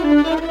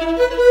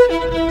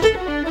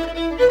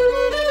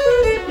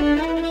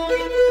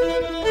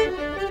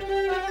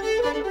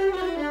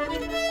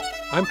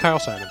I'm Kyle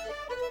Simon.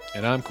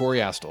 And I'm Corey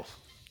Astle.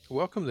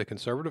 Welcome to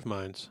Conservative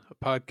Minds, a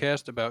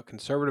podcast about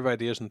conservative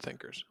ideas and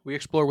thinkers. We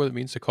explore what it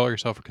means to call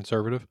yourself a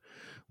conservative,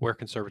 where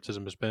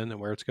conservatism has been, and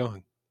where it's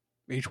going.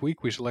 Each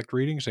week, we select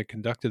readings and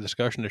conduct a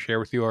discussion to share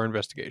with you our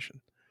investigation.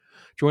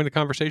 Join the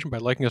conversation by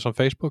liking us on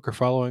Facebook or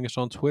following us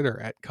on Twitter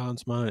at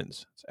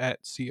ConsMinds. It's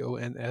at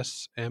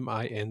CONSMINDS.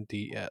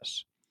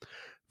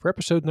 For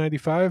episode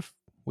 95,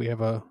 we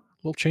have a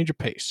little change of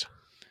pace.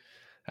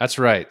 That's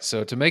right.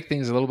 So to make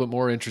things a little bit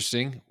more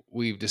interesting,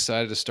 we've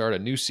decided to start a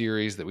new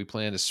series that we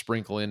plan to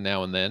sprinkle in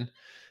now and then,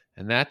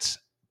 and that's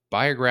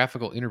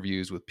biographical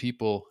interviews with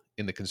people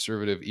in the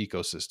conservative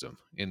ecosystem,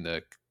 in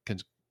the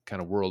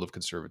kind of world of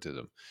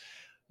conservatism.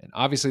 And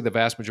obviously, the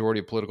vast majority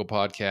of political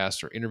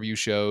podcasts are interview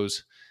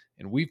shows,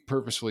 and we've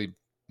purposefully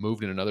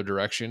moved in another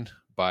direction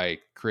by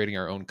creating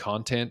our own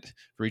content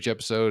for each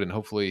episode, and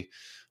hopefully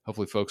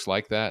folks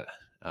like that.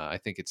 I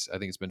think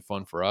it's been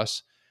fun for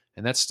us,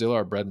 and that's still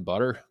our bread and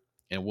butter,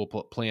 and we'll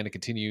plan to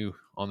continue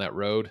on that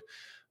road.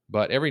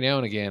 But every now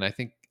and again, I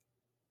think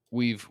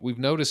we've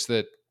noticed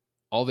that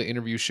all the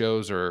interview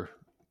shows are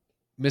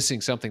missing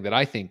something that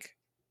I think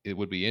it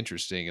would be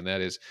interesting, and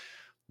that is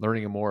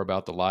learning more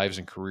about the lives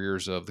and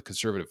careers of the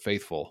conservative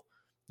faithful.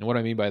 And what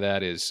I mean by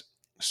that is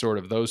sort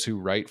of those who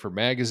write for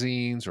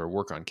magazines or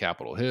work on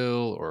Capitol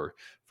Hill or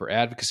for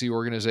advocacy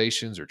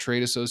organizations or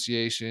trade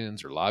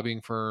associations or lobbying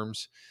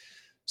firms.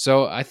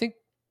 So I think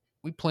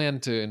we plan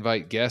to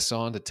invite guests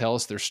on to tell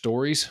us their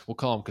stories. We'll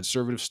call them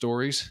conservative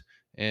stories,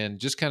 and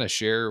just kind of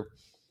share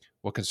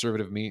what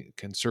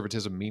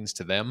conservatism means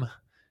to them,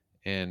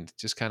 and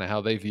just kind of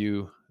how they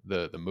view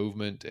the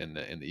movement and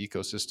the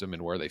ecosystem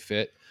and where they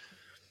fit.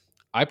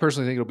 I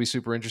personally think it'll be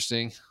super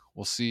interesting.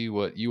 We'll see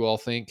what you all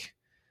think.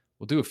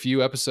 We'll do a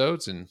few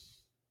episodes and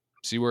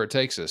see where it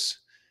takes us.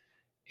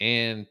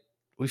 And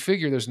we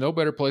figure there's no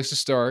better place to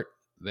start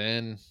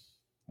than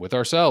with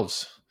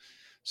ourselves.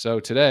 So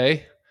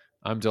today,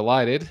 I'm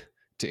delighted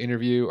to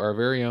interview our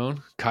very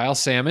own Kyle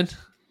Salmon.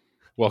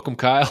 Welcome,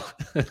 Kyle.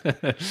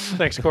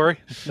 Thanks, Corey.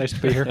 Nice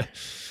to be here.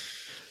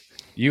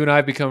 You and I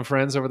have become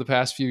friends over the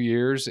past few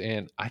years,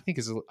 and I think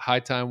it's a high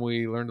time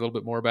we learned a little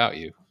bit more about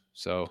you.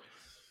 So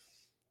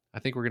I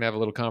think we're going to have a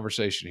little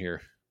conversation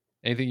here.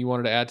 Anything you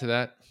wanted to add to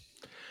that?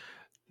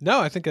 No,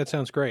 I think that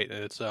sounds great.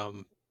 It's I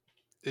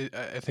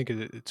think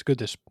it's good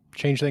to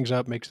change things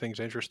up, makes things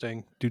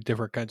interesting, do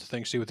different kinds of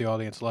things, see what the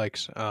audience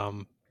likes.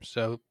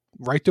 So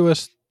write to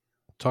us,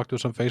 talk to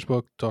us on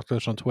Facebook, talk to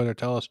us on Twitter.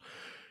 Tell us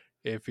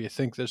if you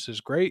think this is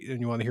great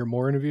and you want to hear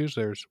more interviews.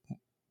 There's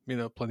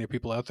plenty of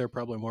people out there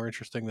probably more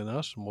interesting than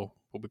us, and we'll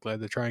be glad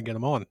to try and get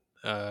them on.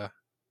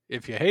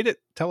 If you hate it,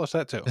 tell us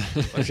that too.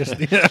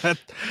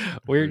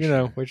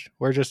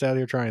 We're just out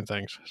here trying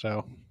things.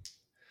 So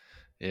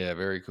yeah,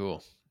 very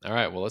cool. All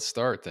right, well, let's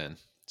start then.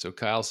 So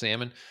Kyle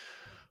Salmon,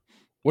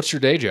 what's your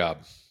day job?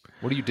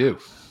 What do you do?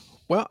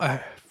 Well,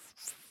 I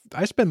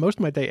spend most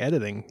of my day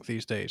editing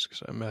these days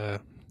because I'm a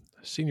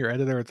senior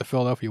editor at the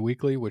Philadelphia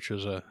Weekly, which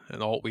is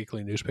an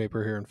alt-weekly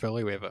newspaper here in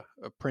Philly. We have a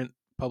print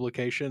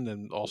publication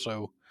and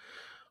also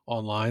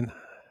online.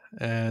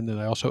 And then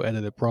I also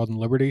edit at Broad and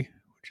Liberty,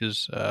 which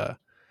is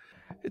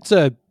it's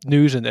a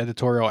news and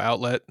editorial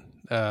outlet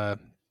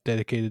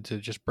dedicated to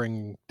just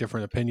bring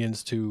different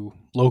opinions to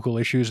local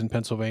issues in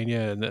Pennsylvania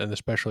and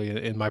especially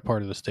in my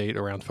part of the state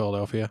around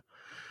Philadelphia.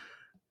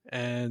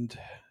 And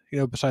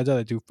besides that,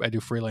 I do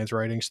freelance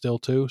writing still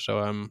too.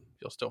 So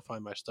you'll still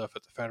find my stuff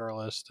at the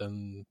Federalist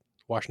and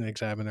Washington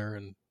Examiner,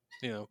 and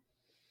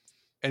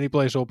any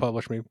place will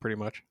publish me pretty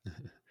much.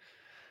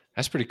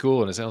 That's pretty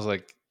cool, and it sounds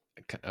like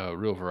a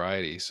real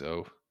variety.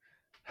 So,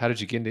 how did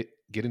you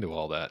get into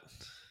all that?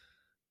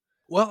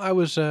 Well, I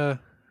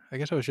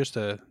guess I was just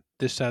a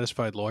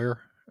dissatisfied lawyer,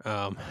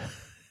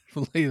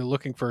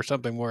 looking for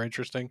something more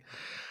interesting.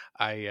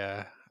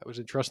 I was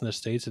in trust and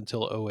estates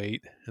until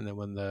 2008, and then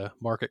when the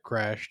market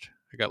crashed,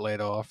 I got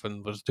laid off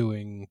and was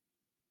doing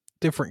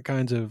different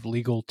kinds of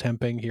legal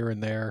temping here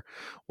and there,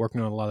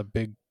 working on a lot of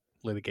big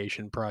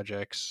litigation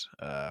projects,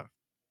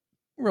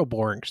 real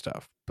boring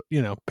stuff, but,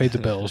 paid the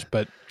bills,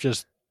 but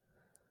just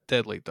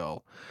deadly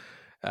dull.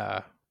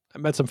 I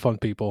met some fun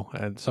people,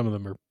 and some of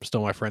them are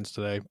still my friends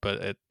today,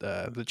 but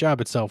the job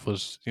itself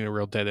was,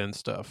 real dead end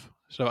stuff.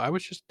 So I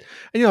was just,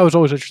 I was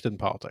always interested in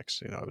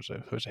politics. I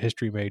was a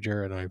history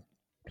major, and I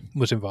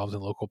was involved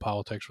in local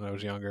politics when I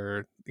was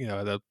younger,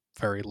 at a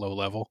very low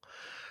level.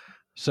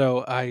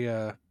 So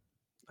I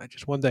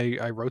just one day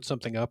I wrote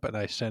something up and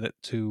I sent it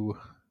to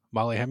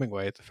Molly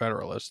Hemingway at the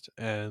Federalist,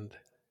 and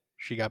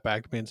she got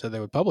back to me and said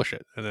they would publish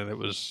it. And then it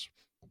was,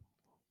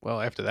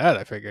 well, after that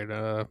I figured,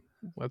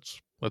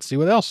 let's see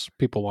what else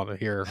people want to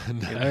hear.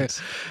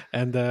 Nice.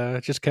 And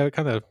just kind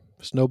of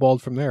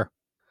snowballed from there.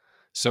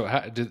 So how,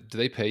 do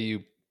they pay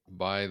you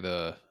by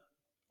the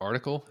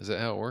article? Is that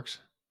how it works?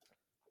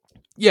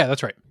 Yeah,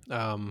 that's right.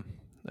 I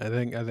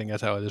think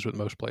that's how it is with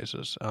most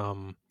places.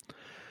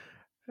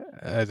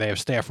 They have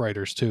staff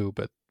writers too,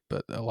 but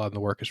a lot of the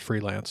work is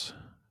freelance.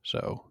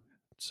 So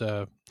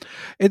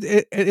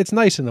it's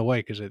nice in a way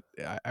because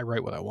I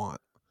write what I want.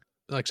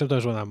 Like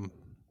sometimes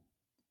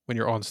when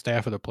you're on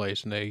staff at a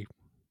place and they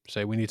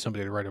say we need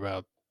somebody to write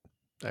about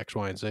X,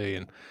 Y, and Z,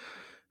 and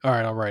all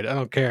right, I'll write it. I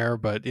don't care,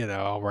 but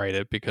I'll write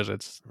it because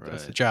that's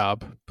the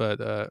job. But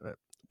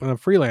when I'm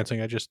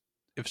freelancing,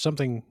 if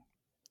something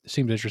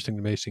seems interesting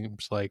to me,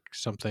 seems like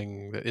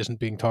something that isn't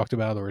being talked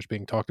about or is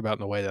being talked about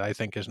in a way that I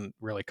think isn't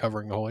really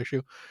covering the whole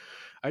issue,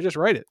 I just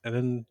write it, and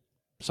then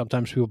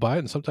sometimes people buy it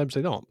and sometimes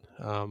they don't.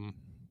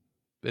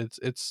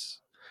 It's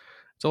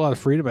a lot of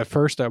freedom. At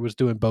first, I was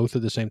doing both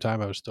at the same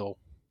time. I was still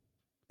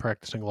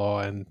practicing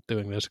law and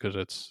doing this because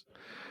it's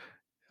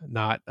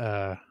not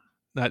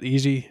not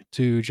easy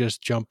to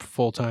just jump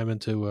full time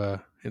into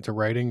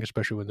writing,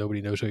 especially when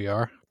nobody knows who you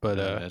are. But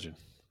I imagine.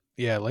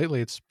 yeah,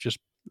 lately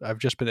I've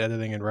just been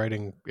editing and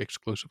writing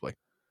exclusively.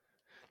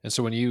 And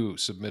so when you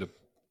submit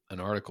an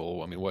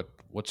article, I mean,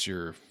 what's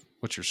your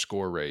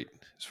score rate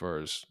as far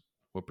as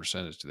what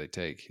percentage do they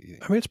take?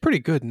 I mean, it's pretty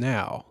good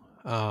now.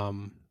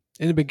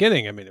 In the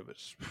beginning, I mean, it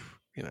was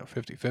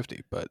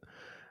 50-50, but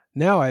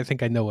now I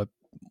think I know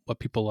what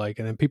people like,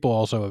 and then people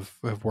also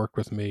have worked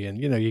with me, and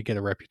you get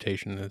a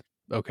reputation that,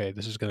 okay,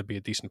 this is going to be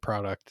a decent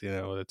product.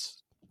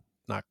 It's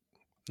not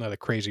a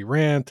crazy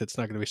rant. It's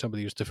not going to be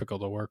somebody who's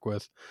difficult to work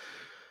with.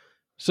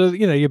 So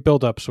you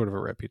build up sort of a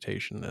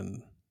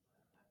reputation,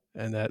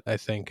 and that I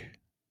think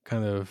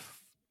kind of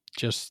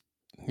just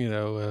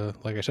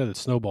like I said, it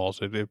snowballs.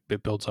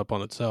 It builds up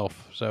on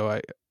itself. So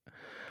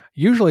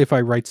usually if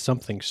I write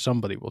something,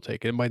 somebody will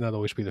take it. It might not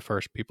always be the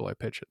first people I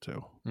pitch it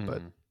to,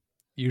 but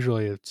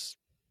usually it's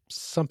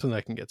something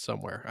I can get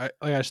somewhere.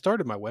 I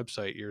started my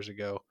website years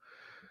ago.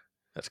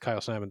 That's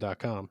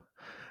KyleSalmon.com.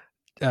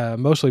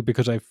 Mostly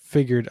because I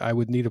figured I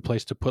would need a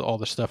place to put all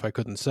the stuff I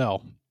couldn't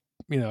sell.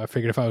 I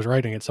figured if I was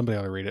writing it, somebody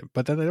ought to read it.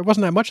 But then there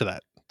wasn't that much of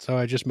that. So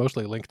I just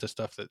mostly linked to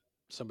stuff that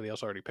somebody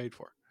else already paid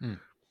for.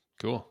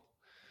 Cool.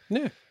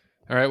 Yeah.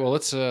 All right. Well,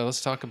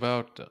 let's talk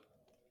about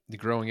the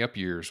growing up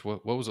years.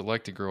 What was it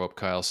like to grow up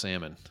Kyle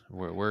Salmon?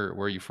 Where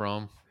are you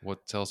from?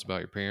 Tell us about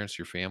your parents,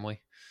 your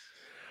family.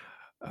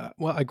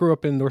 Well, I grew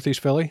up in Northeast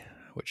Philly,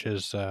 which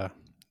is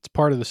it's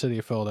part of the city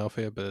of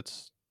Philadelphia, but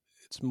it's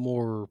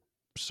more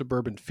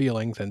suburban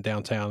feeling than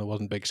downtown. It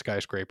wasn't big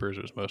skyscrapers.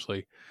 It was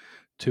mostly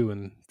 2-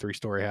 and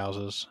 3-story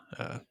houses,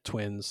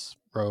 twins,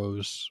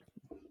 rows,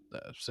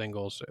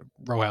 singles,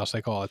 row house.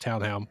 They call it a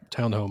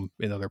townhome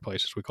in other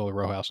places. We call it a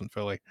row house in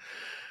Philly.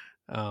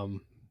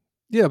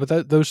 Yeah,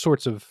 but those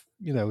sorts of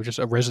just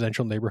a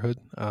residential neighborhood.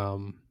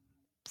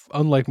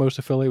 Unlike most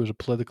of Philly, it was a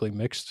politically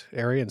mixed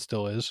area and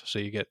still is. So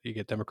you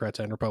get Democrats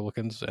and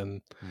Republicans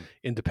and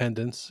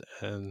independents,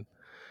 and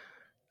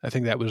I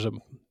think that was a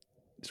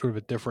sort of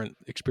a different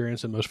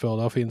experience than most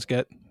Philadelphians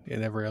get.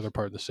 In every other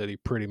part of the city,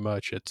 pretty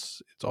much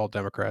it's all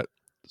Democrat.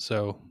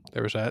 So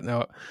there was that.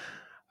 Now,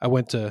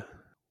 when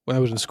I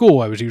was in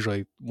school, I was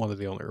usually one of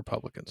the only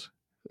Republicans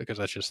because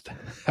that's just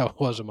how it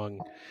was among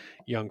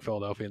young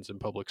Philadelphians in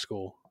public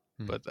school.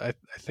 But I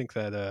think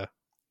that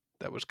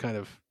that was kind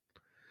of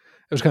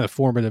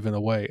formative in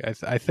a way.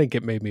 I think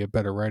it made me a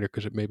better writer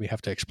because it made me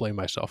have to explain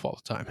myself all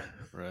the time.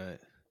 Right.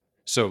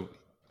 So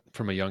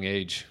from a young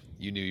age,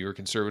 you knew you were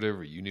conservative,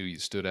 or you knew you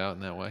stood out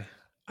in that way?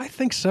 I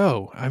think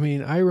so. I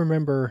mean, I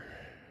remember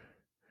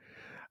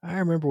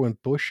when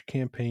Bush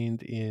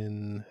campaigned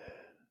in,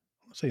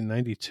 let's say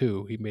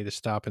 92, he made a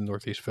stop in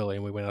Northeast Philly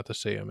and we went out to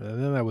see him.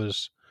 And then I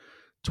was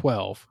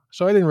 12.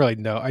 So I didn't really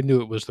know. I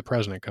knew it was the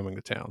president coming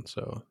to town.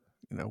 So,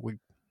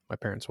 my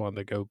parents wanted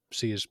to go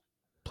see his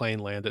plane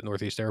land at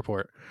Northeast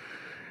Airport.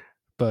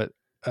 But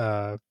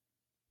I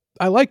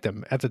liked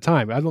him at the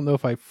time. I don't know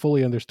if I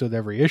fully understood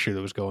every issue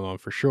that was going on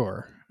for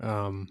sure.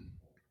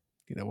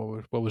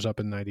 What was up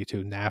in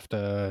 92,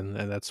 NAFTA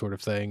and that sort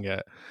of thing.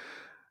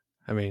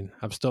 I mean,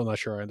 I'm still not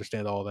sure I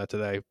understand all of that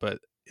today, but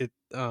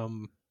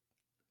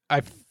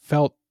I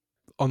felt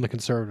on the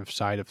conservative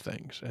side of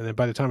things. And then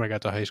by the time I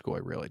got to high school,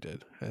 I really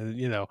did.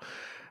 And,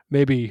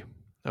 maybe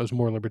I was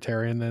more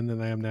libertarian then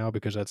than I am now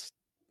because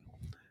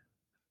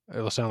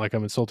it'll sound like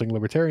I'm insulting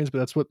libertarians, but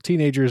that's what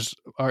teenagers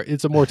are.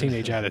 It's a more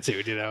teenage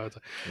attitude, It's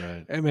like,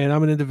 right. Hey man,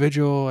 I'm an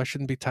individual. I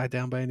shouldn't be tied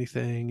down by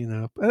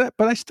anything, but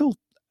I still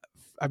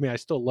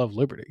love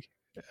liberty.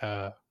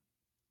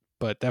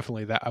 But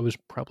definitely that I was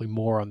probably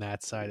more on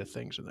that side of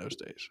things in those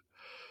days.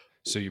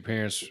 So your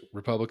parents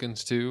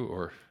Republicans too,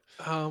 or?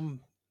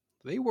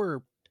 They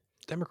were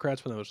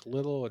Democrats when I was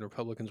little and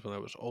Republicans when I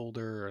was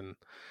older. And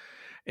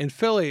in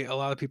Philly, a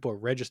lot of people are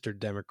registered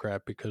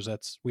Democrat because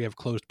we have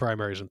closed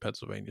primaries in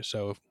Pennsylvania.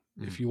 So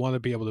if you want to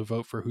be able to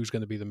vote for who's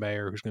going to be the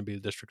mayor, who's going to be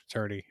the district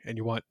attorney, and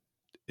you want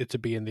it to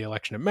be in the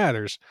election that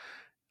matters,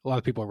 a lot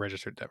of people are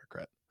registered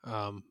Democrat.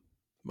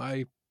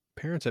 My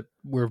parents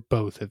were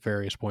both at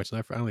various points,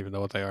 and I don't even know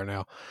what they are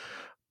now.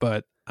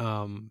 But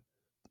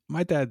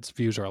my dad's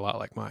views are a lot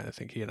like mine. I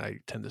think he and I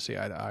tend to see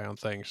eye to eye on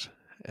things.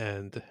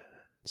 And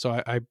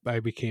so I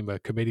became a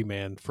committee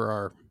man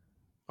for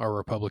our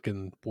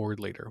Republican ward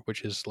leader,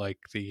 which is like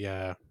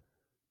the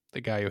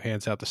guy who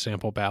hands out the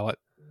sample ballot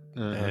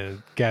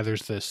and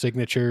gathers the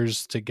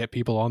signatures to get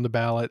people on the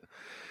ballot.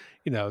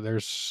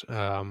 there's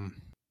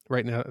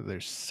right now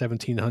there's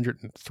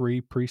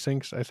 1,703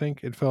 precincts, I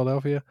think, in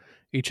Philadelphia.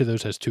 Each of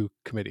those has two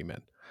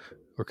committeemen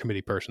or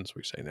committee persons,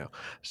 we say now.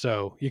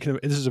 So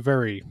this is a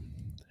very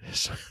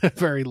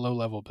very low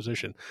level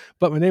position.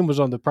 But my name was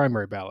on the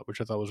primary ballot, which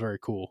I thought was very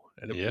cool,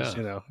 and it was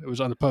Yeah, it was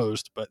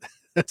unopposed, but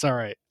that's all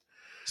right.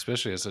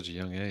 especially at such a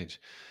young age.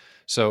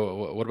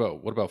 So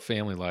what about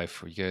family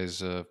life? Are you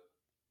guys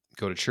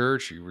go to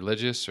church? Are you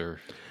religious, or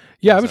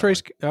Yeah, how's that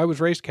like? I was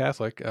raised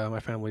Catholic. My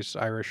family's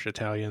Irish,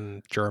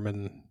 Italian,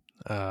 German.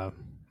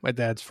 My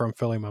dad's from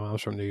Philly. My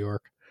mom's from New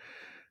York,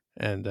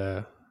 and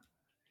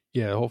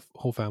yeah, the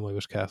whole family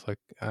was Catholic.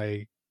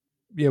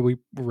 We were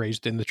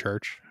raised in the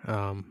church.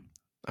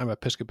 I'm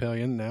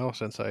Episcopalian now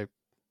since I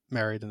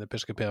married an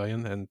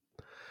Episcopalian, and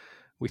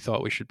we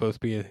thought we should both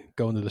be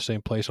going to the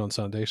same place on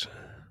Sundays.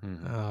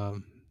 Hmm.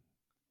 Um,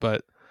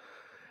 but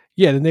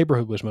yeah, the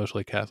neighborhood was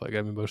mostly Catholic.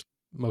 I mean,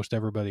 most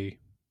everybody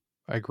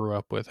I grew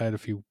up with. I had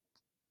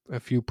a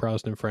few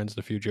Protestant friends and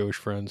a few Jewish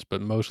friends, but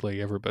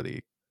mostly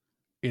everybody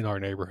in our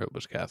neighborhood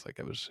was Catholic.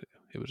 It was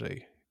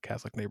a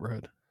Catholic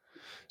neighborhood.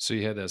 So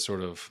you had that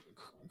sort of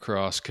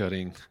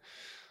cross-cutting.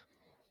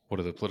 What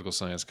do the political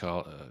scientists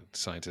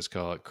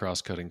call it?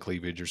 Cross-cutting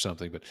cleavage or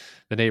something. But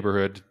the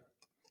neighborhood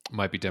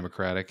might be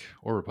Democratic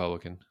or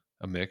Republican,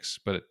 a mix,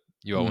 but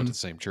you all went Hmm. to the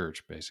same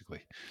church,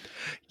 basically.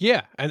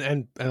 Yeah,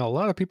 and a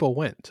lot of people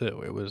went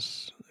too. It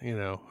was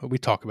we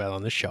talk about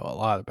on this show a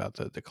lot about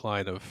the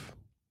decline of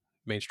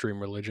mainstream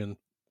religion,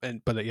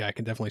 but yeah, I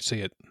can definitely see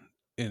it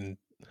in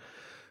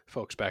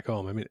folks back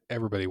home. I mean,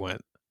 everybody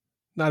went,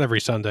 not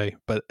every Sunday,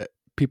 but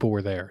people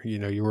were there.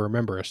 You were a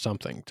member of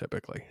something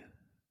typically.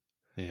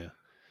 Yeah.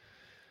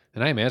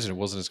 And I imagine it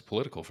wasn't as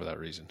political for that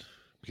reason,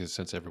 because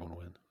since everyone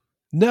went.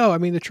 No, I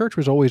mean the church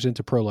was always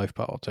into pro-life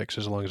politics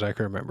as long as I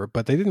can remember,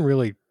 but they didn't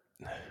really.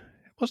 It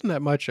wasn't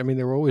that much. I mean,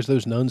 there were always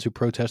those nuns who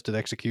protested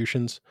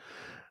executions,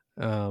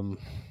 um,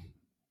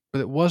 but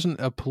it wasn't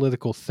a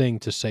political thing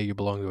to say you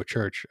belong to a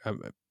church.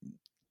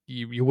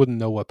 You wouldn't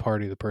know what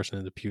party the person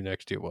in the pew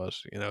next to you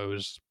was.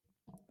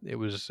 It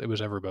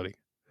was everybody.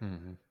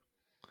 Hmm.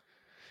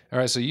 All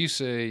right. So you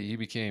say you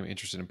became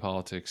interested in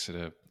politics at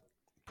a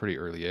pretty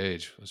early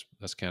age.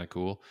 That's kind of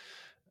cool.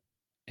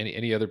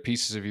 Any other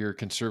pieces of your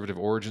conservative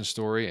origin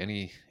story?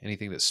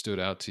 Anything that stood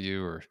out to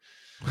you, or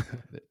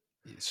that,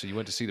 so you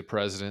went to see the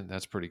president?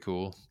 That's pretty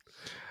cool.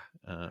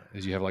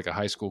 Did you have like a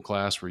high school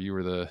class where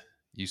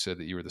you said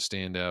that you were the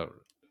standout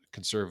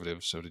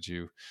conservative? So did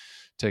you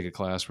take a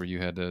class where you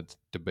had to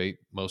debate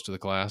most of the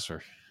class,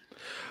 or?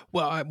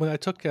 Well, when I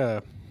took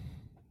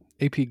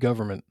AP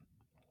Government,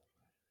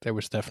 there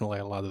was definitely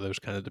a lot of those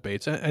kind of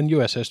debates, and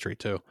U.S. history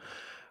too.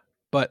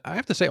 But I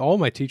have to say, all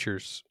my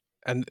teachers,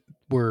 and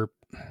were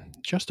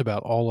just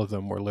about all of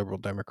them were liberal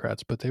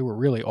Democrats, but they were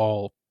really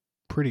all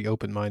pretty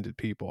open-minded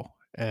people.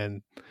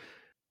 And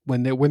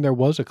when there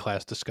was a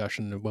class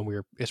discussion, when we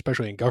were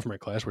especially in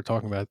government class, we're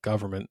talking about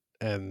government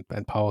and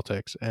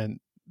politics, and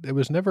it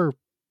was never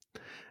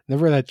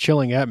that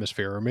chilling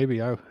atmosphere. Or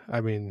maybe I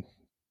mean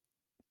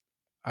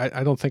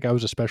I don't think I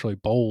was especially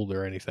bold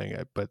or anything,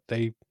 but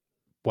they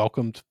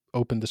welcomed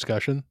open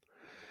discussion,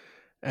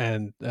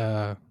 and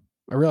I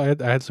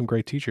had some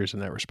great teachers in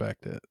that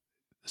respect.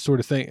 Sort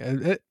of thing.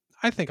 And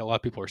I think a lot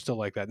of people are still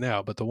like that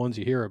now, but the ones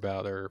you hear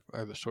about are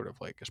the sort of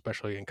like,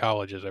 especially in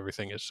colleges,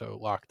 everything is so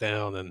locked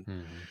down and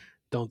Hmm.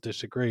 don't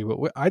disagree.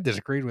 But I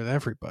disagreed with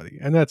everybody,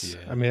 and that's. I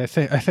Yeah. mean, I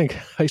think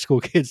high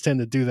school kids tend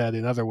to do that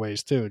in other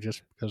ways too,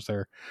 just because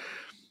they're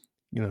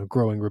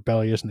growing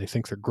rebellious and they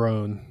think they're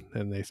grown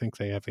and they think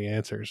they have the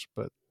answers.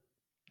 But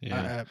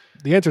Yeah.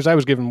 the answers I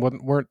was given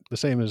weren't the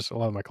same as a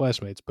lot of my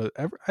classmates. But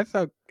I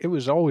thought it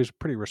was always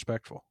pretty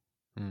respectful.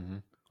 Hmm.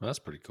 Well, that's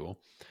pretty cool.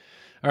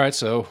 All right.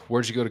 So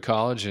where'd you go to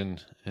college, and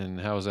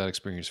how was that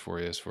experience for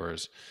you as far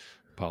as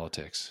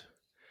politics?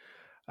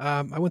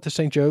 I went to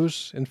St.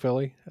 Joe's in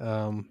Philly,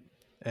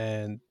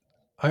 and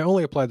I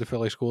only applied to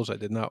Philly schools. I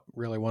did not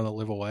really want to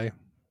live away.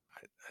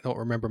 I don't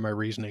remember my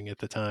reasoning at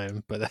the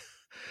time, but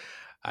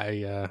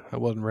I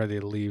wasn't ready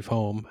to leave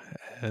home.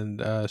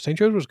 And St.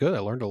 Joe's was good. I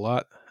learned a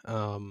lot.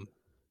 Um,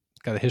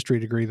 got a history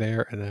degree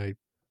there, and I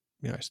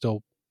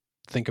still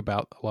think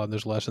about a lot of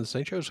those lessons.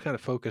 St. Joe's kind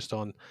of focused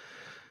on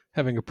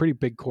having a pretty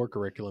big core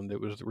curriculum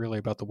that was really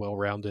about the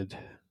well-rounded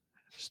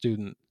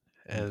student,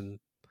 and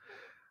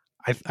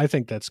I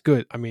think that's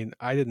good. I mean,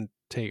 I didn't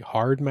take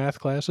hard math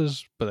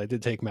classes, but I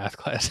did take math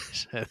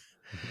classes,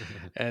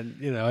 and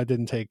I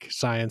didn't take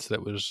science.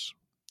 That was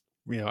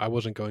I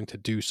wasn't going to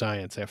do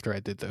science after I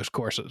did those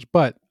courses,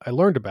 but I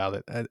learned about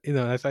it. And,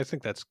 I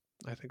think that's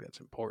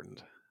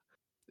important.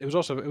 It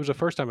was the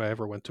first time I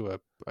ever went to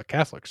a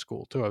Catholic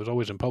school too. I was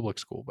always in public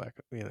school back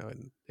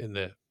in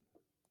the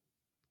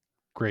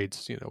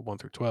grades 1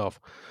 through 12.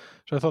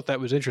 So I thought that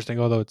was interesting.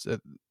 Although it's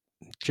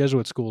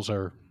Jesuit schools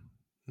are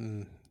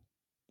mm,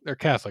 they're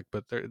Catholic,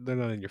 but they're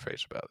not in your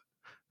face about it.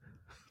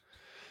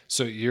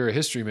 So you're a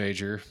history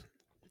major,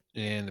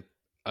 and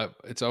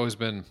it's always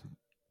been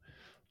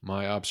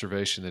my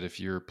observation that if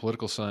you're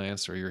political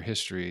science or your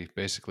history,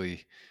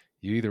 basically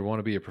you either want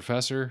to be a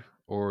professor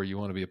or you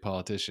want to be a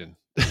politician?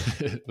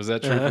 Was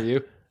that true for Uh-huh.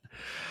 you?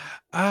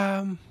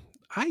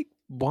 I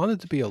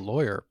wanted to be a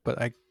lawyer,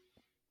 but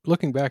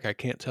looking back, I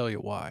can't tell you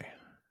why.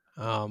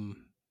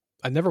 Um,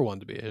 I never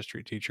wanted to be a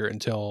history teacher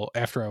until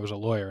after I was a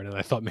lawyer, and then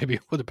I thought maybe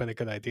it would have been a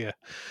good idea.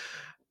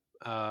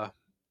 Uh,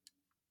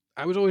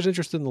 I was always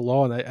interested in the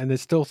law, and I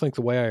still think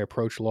the way I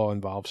approach law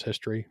involves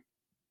history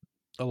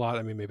a lot.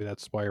 I mean, maybe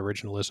that's why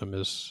originalism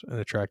is an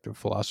attractive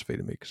philosophy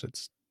to me because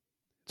it's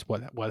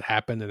what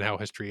happened and how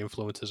history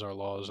influences our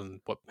laws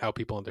and how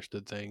people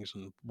understood things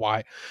and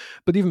why.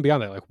 But even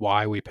beyond that, like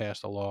why we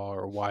passed a law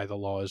or why the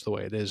law is the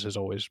way it is has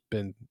always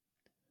been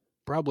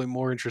probably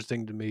more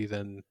interesting to me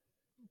than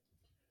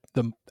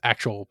the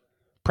actual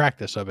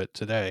practice of it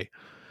today.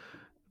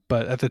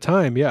 But at the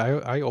time, yeah,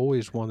 I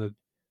always wanted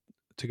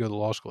to go to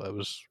law school. That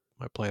was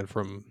my plan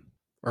from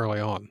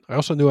early on. I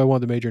also knew I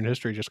wanted to major in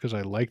history just because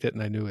I liked it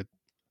and I knew it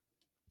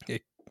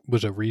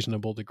was a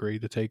reasonable degree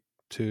to take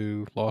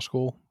to law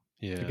school.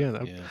 Yeah,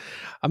 Again, yeah.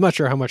 I'm not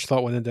sure how much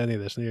thought went into any of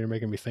this, and you're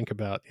making me think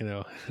about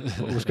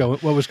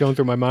what was going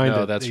through my mind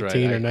No, at that's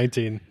 18 right. or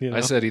 19.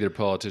 I said either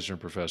politician or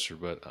professor,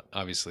 but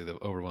obviously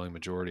the overwhelming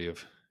majority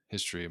of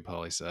history and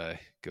poli sci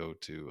go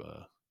to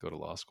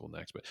law school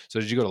next. But so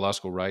did you go to law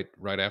school right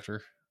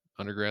after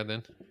undergrad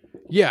then?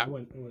 Yeah, I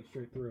went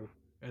straight through,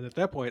 and at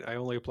that point, I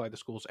only applied to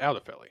schools out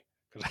of Philly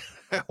because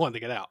I wanted to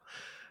get out.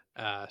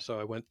 So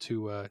I went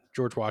to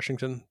George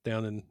Washington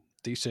down in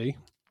D.C.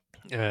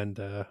 and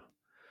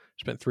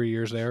spent 3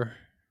 years there.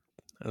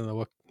 I don't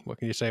know what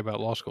can you say about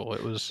law school.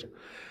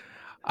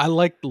 I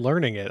liked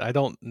learning it. I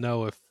don't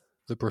know if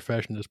the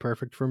profession is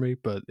perfect for me,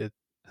 but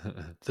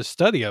the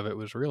study of it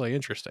was really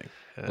interesting.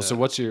 Well, so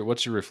what's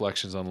your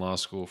reflections on law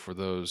school for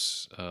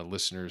those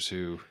listeners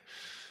who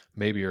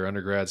maybe are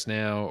undergrads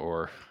now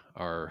or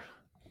are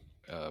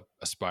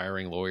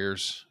aspiring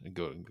lawyers and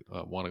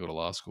want to go to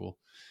law school?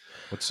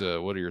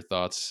 What are your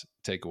thoughts,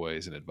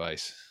 takeaways, and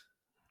advice?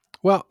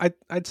 Well,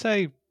 I'd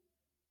say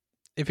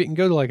if you can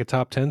go to like a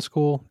top 10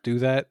 school, do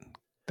that.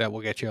 That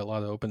will get you a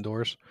lot of open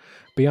doors.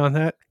 Beyond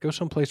that, go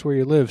someplace where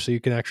you live so you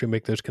can actually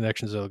make those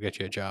connections that'll get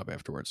you a job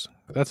afterwards.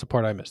 That's the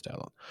part I missed out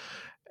on.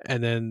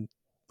 And then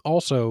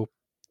also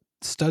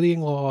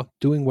studying law,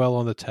 doing well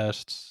on the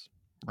tests,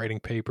 writing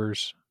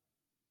papers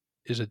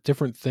is a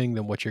different thing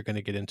than what you're going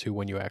to get into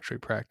when you actually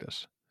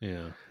practice.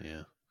 Yeah,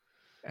 yeah.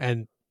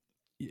 And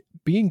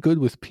being good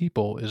with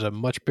people is a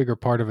much bigger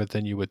part of it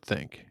than you would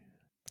think.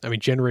 I mean,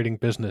 generating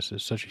business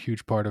is such a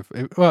huge part of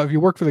it. Well, if you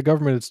work for the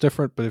government, it's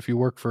different, but if you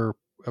work for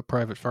a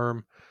private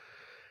firm,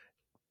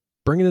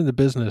 bringing in the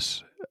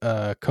business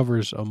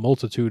covers a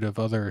multitude of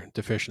other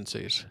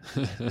deficiencies.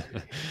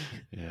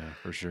 Yeah,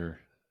 for sure.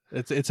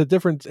 It's a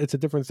different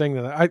thing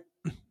than I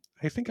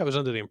think I was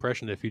under the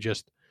impression that if you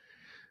just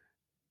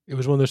it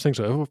was one of those things.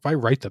 Oh, if I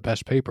write the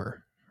best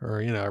paper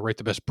or I write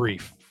the best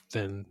brief,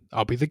 then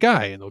I'll be the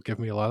guy and they'll give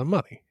me a lot of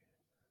money.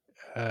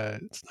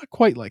 It's not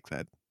quite like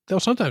that. They'll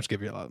sometimes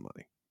give you a lot of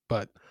money,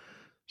 but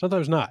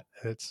sometimes not.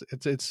 It's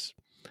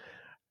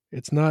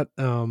not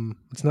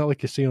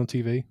like you see on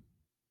TV,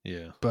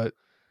 Yeah. but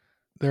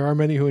there are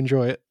many who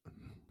enjoy it.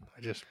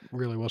 I just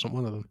really wasn't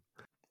one of them.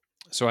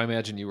 So I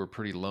imagine you were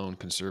pretty lone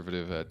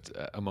conservative at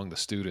among the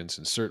students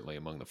and certainly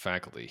among the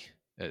faculty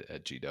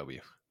at GW.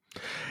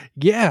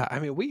 Yeah, I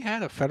mean, we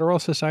had a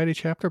Federalist Society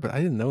chapter, but I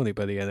didn't know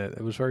anybody in it.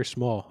 It was very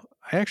small.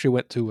 I actually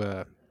went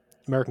to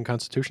American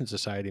Constitution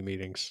Society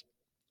meetings,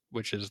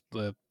 which is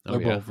the Oh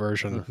liberal yeah. Huh.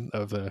 version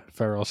of the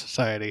Federalist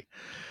Society.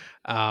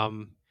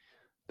 Um,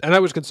 and I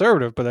was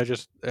conservative, but I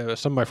just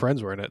some of my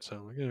friends were in it, so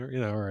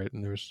all right.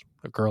 And there was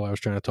a girl I was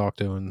trying to talk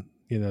to, and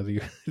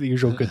the the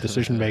usual good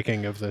decision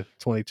making of the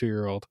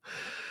 22-year-old.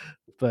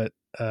 But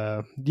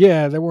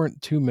yeah, there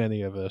weren't too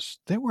many of us.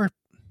 There were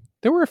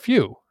a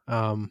few.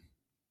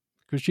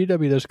 Because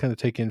GW does kind of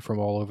take in from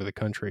all over the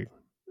country.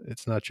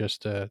 It's not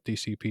just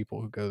DC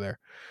people who go there,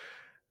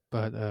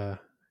 but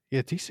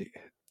yeah, DC.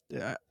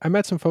 I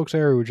met some folks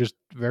there who were just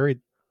very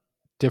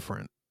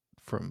different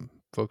from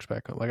folks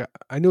back home. Like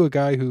I knew a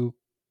guy who,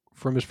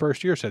 from his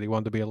first year, said he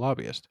wanted to be a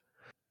lobbyist.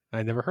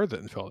 I never heard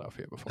that in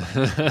Philadelphia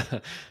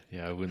before.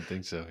 Yeah, I wouldn't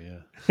think so.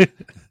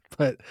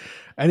 Yeah.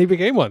 And he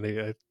became one.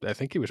 I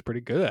think he was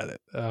pretty good at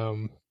it.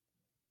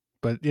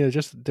 But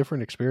just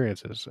different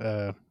experiences.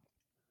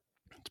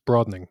 It's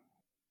broadening.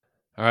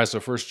 All right. So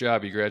first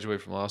job, you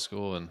graduate from law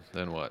school, and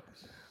then what?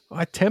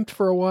 I temped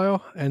for a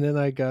while, and then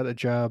I got a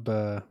job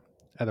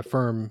at a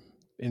firm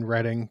in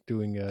Reading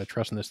doing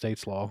trust and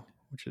estates law,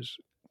 which is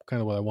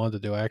kind of what I wanted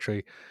to do. I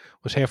actually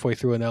was halfway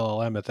through an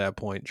LLM at that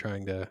point,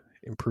 trying to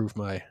improve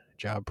my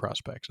job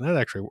prospects. And that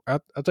actually,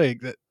 I'll tell you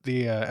that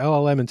the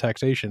LLM in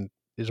taxation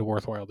is a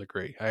worthwhile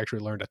degree. I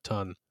actually learned a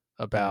ton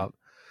about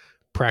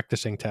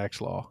practicing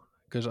tax law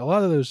because a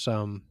lot of those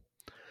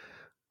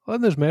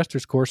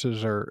master's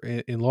courses are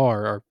in law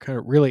are kind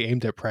of really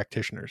aimed at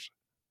practitioners.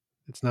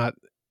 It's not.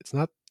 It's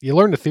not. You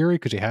learn the theory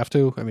because you have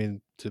to. I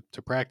mean, to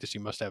practice,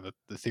 you must have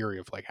the theory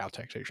of like how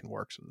taxation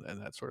works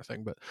and that sort of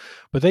thing.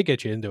 But they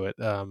get you into it.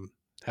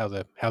 How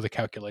the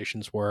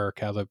calculations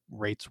work, how the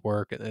rates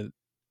work, and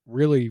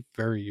really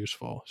very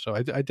useful. So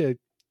I did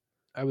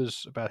I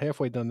was about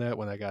halfway done that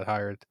when I got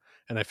hired,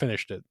 and I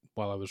finished it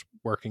while I was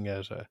working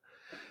as a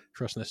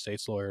trust and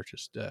estates lawyer,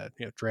 just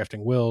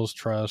drafting wills,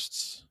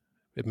 trusts,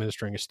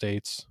 administering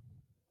estates.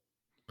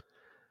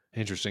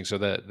 Interesting. So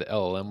that the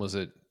LLM was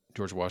at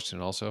George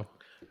Washington also?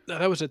 No,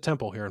 that was at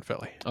Temple here in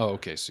Philly. Oh,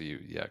 okay. So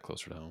yeah,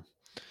 closer to home.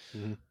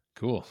 Mm-hmm.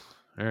 Cool.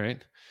 All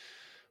right.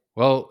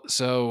 Well,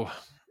 so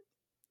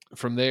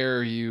from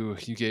there, you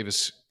gave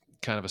us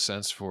kind of a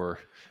sense for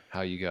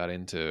how you got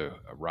into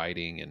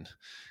writing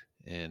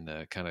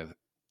and kind of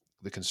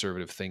the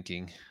conservative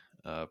thinking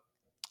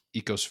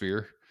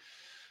ecosphere.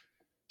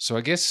 So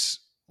I guess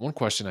one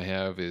question I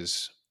have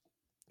is,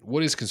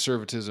 what is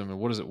conservatism and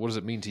what does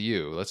it mean to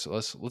you?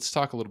 Let's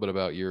talk a little bit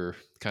about your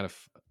kind of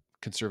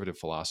conservative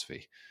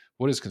philosophy.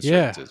 What is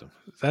Yeah, conservatism?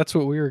 that's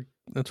what we've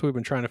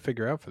been trying to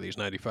figure out for these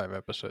 95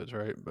 episodes,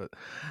 right? But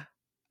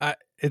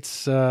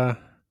it's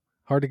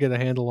hard to get a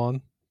handle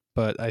on.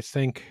 But I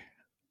think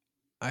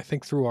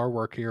through our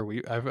work here,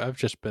 I've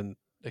just been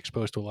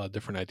exposed to a lot of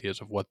different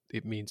ideas of what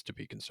it means to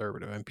be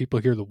conservative. And people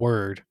hear the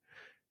word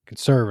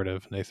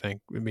conservative and they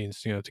think it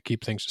means, to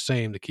keep things the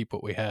same, to keep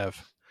what we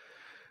have.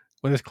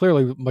 When it's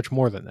clearly much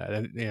more than that.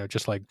 And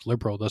just like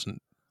liberal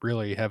doesn't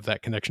really have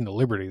that connection to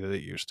liberty that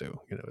it used to.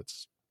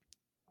 It's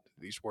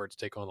these words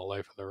take on a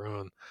life of their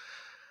own.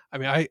 I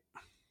mean,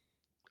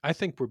 I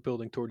think we're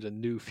building towards a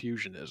new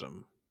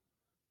fusionism,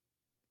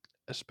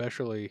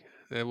 especially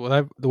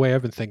the way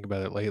I've been thinking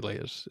about it lately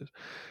is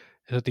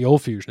that the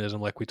old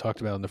fusionism, like we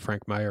talked about in the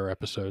Frank Meyer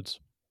episodes,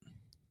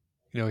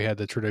 we had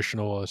the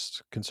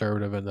traditionalist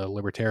conservative and the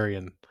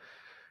libertarian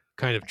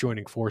kind of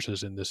joining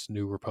forces in this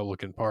new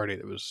Republican Party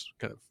that was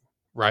kind of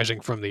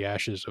rising from the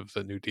ashes of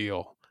the New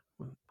Deal.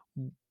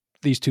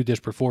 These two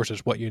disparate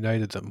forces, what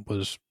united them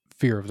was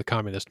fear of the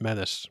communist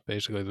menace,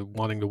 basically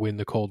wanting to win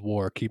the Cold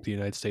War, keep the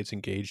United States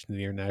engaged in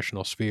the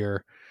international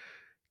sphere,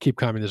 keep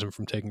communism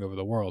from taking over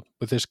the world.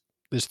 But this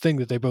thing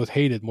that they both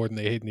hated more than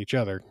they hated each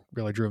other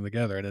really drew them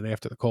together. And then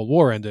after the Cold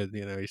War ended,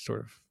 you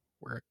sort of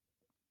were,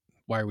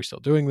 why are we still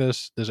doing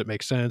this? Does it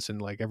make sense?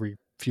 And like every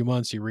few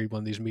months, you read one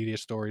of these media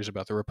stories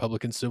about the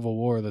Republican Civil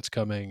War that's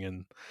coming.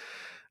 And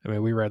I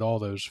mean, we read all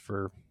those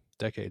for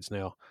decades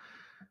now.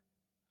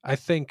 I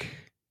think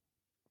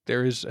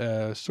there is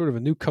a sort of a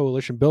new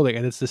coalition building,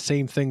 and it's the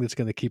same thing that's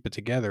going to keep it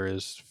together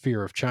as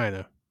fear of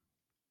China.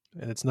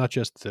 And it's not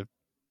just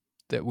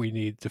that we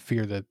need to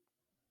fear that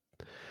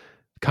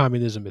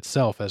communism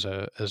itself as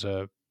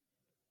a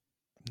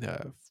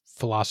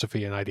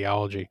philosophy and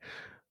ideology,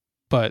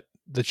 but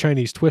the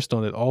Chinese twist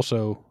on it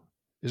also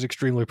is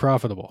extremely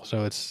profitable.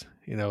 So it's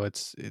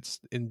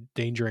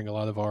endangering a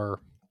lot of our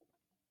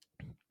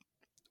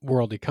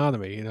world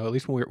economy. At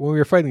least when we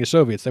were fighting the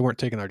Soviets, they weren't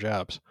taking our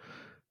jobs.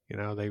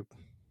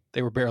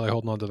 They were barely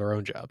holding on to their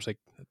own jobs. The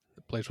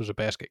place was a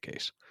basket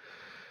case.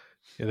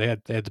 They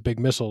had the big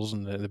missiles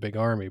and the big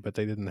army, but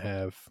they didn't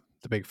have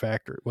the big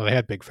factory. Well, they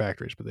had big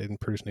factories, but they didn't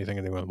produce anything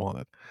anyone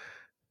wanted.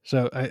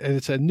 So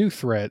it's a new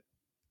threat,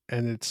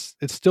 and it's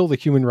still the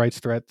human rights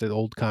threat that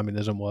old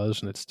communism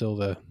was, and it's still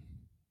the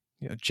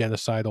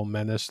genocidal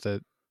menace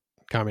that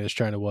communist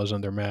China was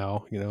under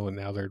Mao. And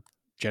now they're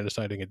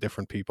genociding a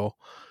different people.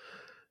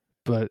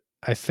 But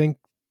I think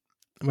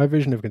my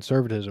vision of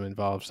conservatism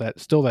involves that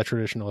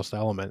traditionalist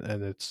element,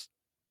 and it's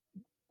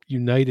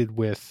united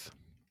with,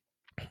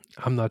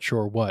 I'm not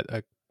sure what.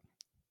 I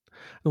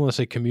don't want to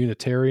say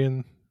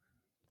communitarian,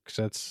 because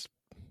that's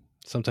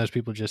sometimes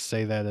people just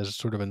say that as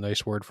sort of a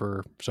nice word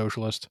for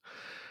socialist.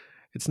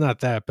 It's not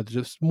that, but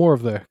just more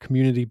of the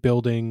community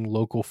building,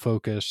 local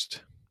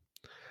focused,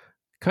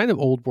 kind of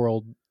old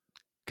world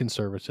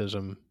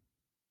conservatism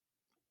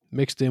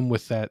mixed in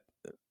with that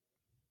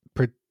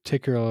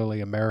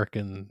particularly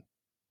American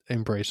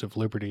embrace of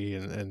liberty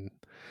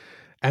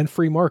and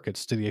free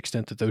markets, to the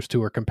extent that those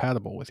two are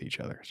compatible with each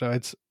other. So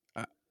it's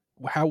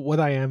what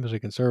I am as a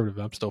conservative,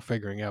 I'm still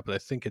figuring out, but I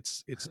think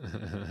it's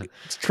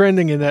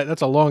trending in that.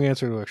 That's a long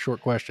answer to a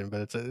short question,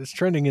 but it's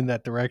trending in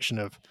that direction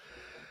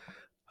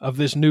of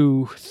this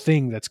new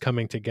thing that's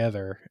coming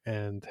together,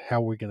 and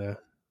how we're going to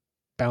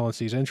balance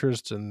these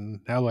interests, and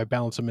how do I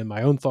balance them in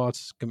my own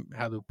thoughts?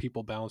 How do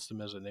people balance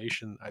them as a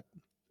nation?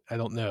 I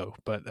don't know,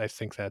 but I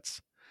think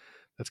that's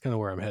kind of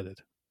where I'm headed.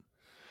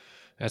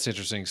 That's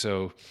interesting.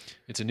 So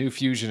it's a new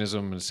fusionism,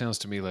 and it sounds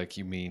to me like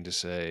you mean to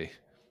say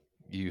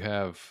you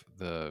have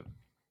the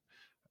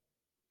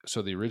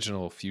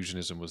original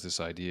fusionism was this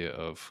idea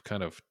of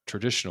kind of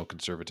traditional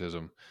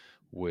conservatism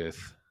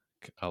with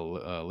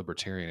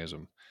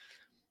libertarianism.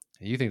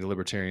 And you think the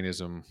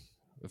libertarianism,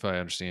 if I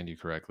understand you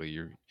correctly,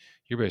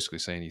 you're basically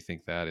saying you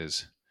think that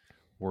is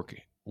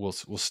working will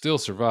still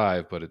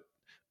survive, but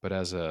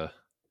as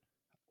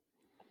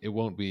it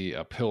won't be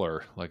a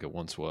pillar like it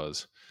once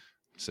was.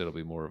 So it'll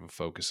be more of a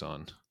focus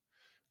on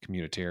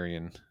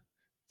communitarian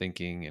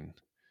thinking. And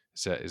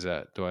is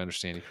that do I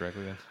understand you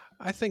correctly then?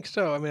 I think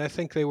so. I mean, I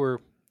think they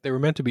were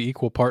meant to be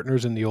equal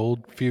partners in the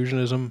old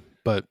fusionism,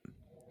 but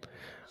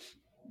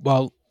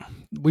while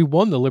we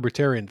won the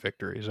libertarian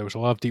victories, there was a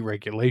lot of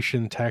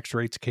deregulation, tax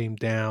rates came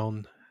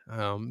down.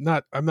 I'm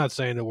not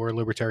saying that we're a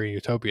libertarian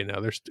utopia now.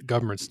 There's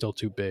government's still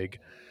too big,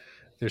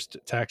 there's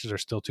taxes are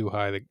still too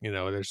high. That,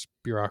 there's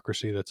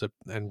bureaucracy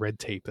and red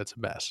tape that's a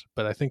mess.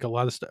 But I think a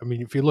lot of stuff. I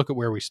mean, if you look at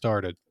where we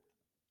started,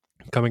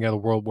 coming out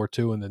of World War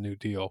II and the New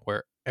Deal,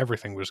 where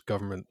everything was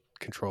government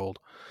controlled,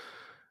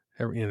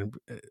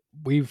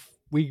 we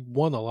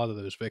won a lot of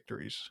those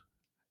victories.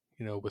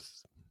 With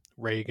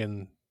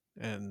Reagan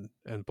and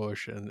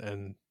Bush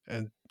and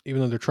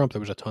even under Trump, there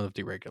was a ton of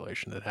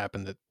deregulation that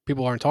happened that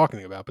people aren't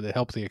talking about, but it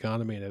helped the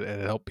economy and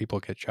it helped people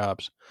get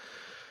jobs.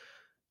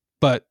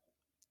 But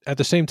at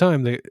the same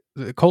time,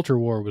 the culture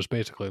war was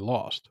basically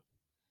lost.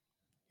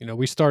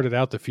 We started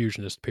out the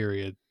fusionist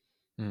period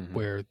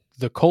where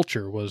the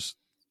culture was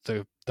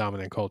the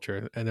dominant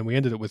culture, and then we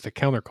ended it with the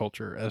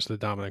counterculture as the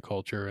dominant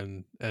culture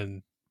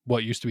and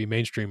what used to be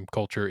mainstream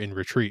culture in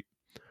retreat.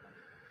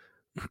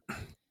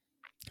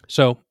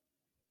 So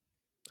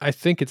I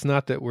think it's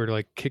not that we're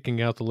like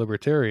kicking out the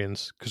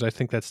libertarians, because I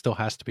think that still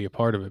has to be a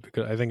part of it,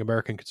 because I think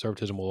American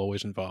conservatism will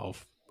always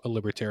involve a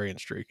libertarian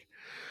streak.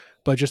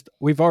 But just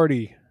we've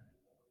already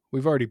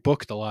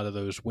booked a lot of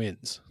those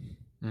wins.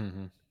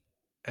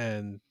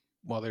 And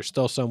while there's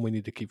still some we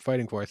need to keep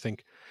fighting for, I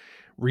think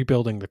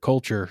rebuilding the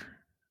culture,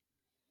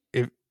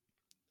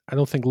 I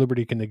don't think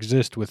liberty can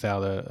exist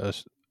without a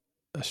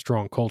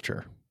strong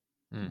culture,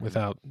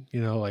 without,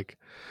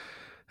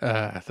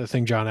 the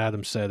thing John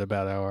Adams said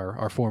about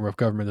our form of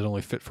government is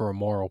only fit for a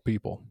moral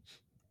people.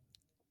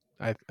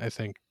 I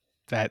think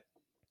that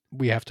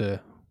we have to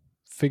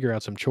figure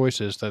out some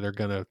choices that are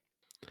going to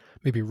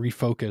maybe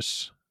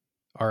refocus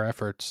our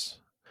efforts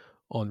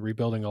on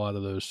rebuilding a lot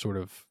of those sort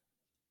of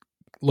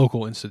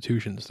local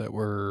institutions that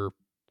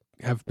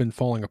have been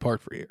falling apart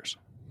for years.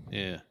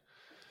 Yeah.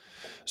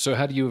 So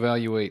how do you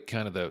evaluate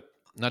kind of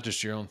not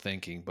just your own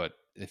thinking, but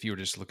if you were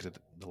just looking at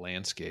the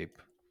landscape,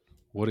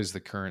 what is the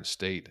current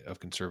state of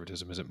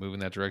conservatism? Is it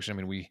moving that direction?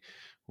 I mean,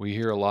 we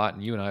hear a lot,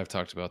 and you and I have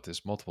talked about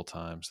this multiple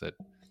times, that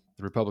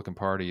the Republican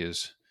Party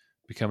is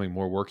becoming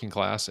more working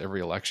class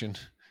every election.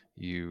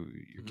 You're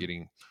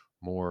getting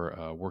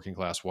more working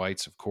class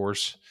whites, of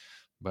course,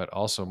 but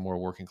also more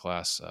working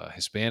class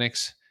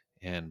Hispanics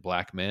and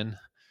black men.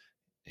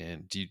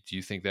 And do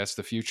you think that's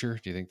the future?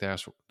 Do you think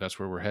that's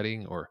where we're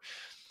heading? Or,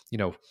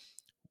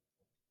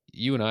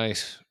 you and I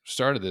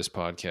started this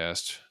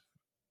podcast,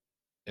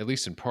 at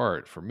least in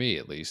part, for me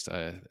at least,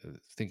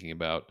 thinking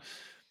about,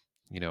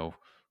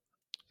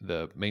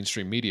 the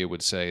mainstream media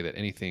would say that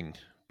anything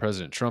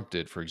President Trump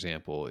did, for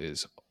example,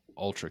 is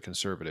ultra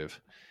conservative.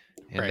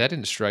 And that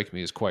didn't strike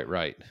me as quite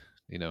right.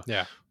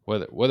 Yeah.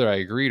 Whether I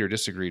agreed or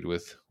disagreed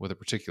with a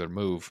particular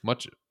move,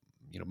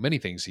 many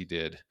things he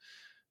did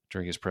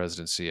during his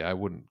presidency, I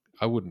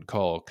wouldn't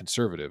call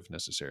conservative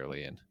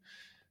necessarily. And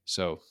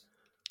so,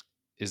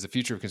 is the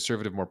future of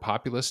conservative more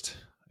populist?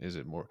 Is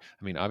it more?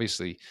 I mean,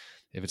 obviously,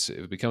 if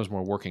it becomes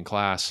more working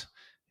class,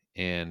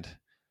 and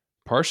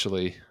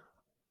partially,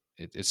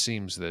 it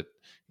seems that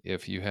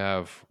if you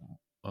have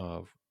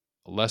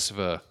less of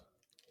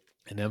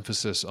an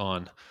emphasis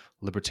on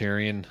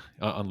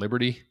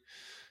liberty,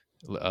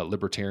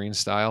 libertarian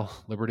style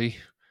liberty,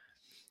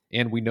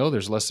 and we know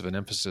there's less of an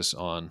emphasis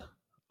on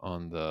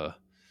the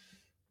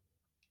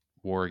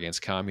war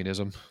against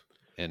communism.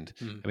 And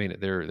I mean,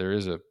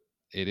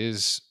 it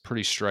is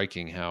pretty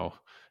striking how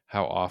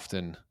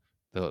often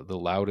the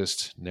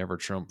loudest never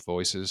Trump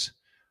voices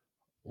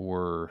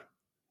were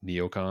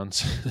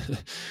neocons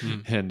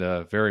and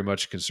very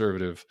much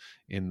conservative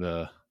in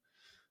the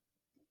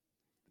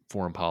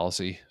foreign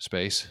policy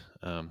space.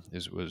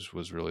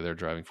 Was really their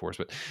driving force.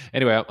 But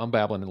anyway, I'm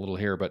babbling a little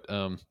here, but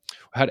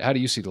how do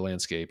you see the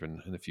landscape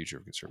and the future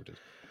of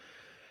conservatism?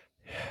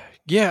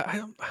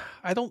 Yeah,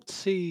 I don't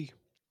see.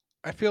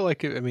 I feel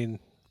like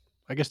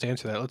I guess to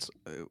answer that,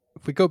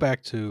 if we go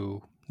back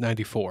to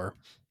 '94,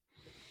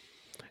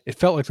 it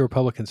felt like the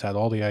Republicans had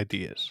all the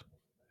ideas.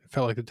 It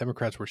felt like the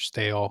Democrats were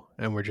stale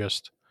and were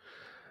just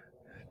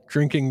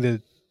drinking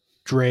the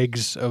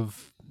dregs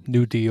of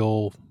New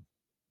Deal,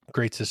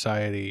 Great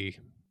Society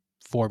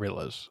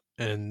formulas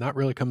and not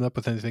really coming up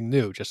with anything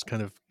new, just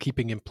kind of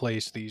keeping in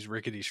place these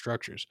rickety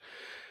structures.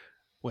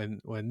 When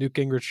Newt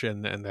Gingrich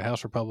and the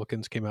House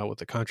Republicans came out with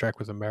the Contract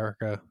with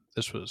America,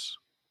 this was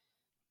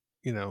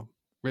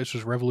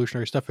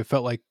revolutionary stuff. It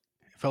felt like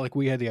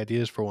we had the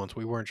ideas for once.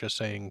 We weren't just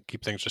saying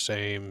keep things the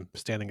same,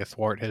 standing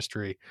athwart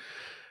history.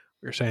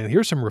 We were saying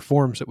here's some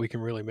reforms that we can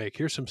really make.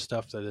 Here's some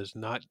stuff that is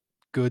not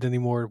good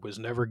anymore, was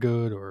never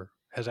good, or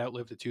has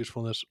outlived its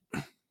usefulness.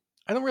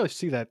 I don't really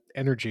see that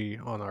energy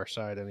on our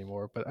side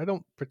anymore, but I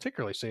don't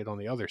particularly see it on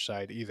the other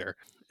side either.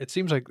 It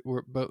seems like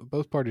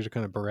both parties are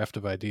kind of bereft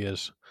of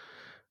ideas.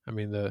 I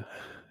mean, the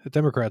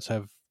Democrats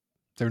have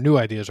their new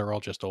ideas are all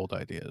just old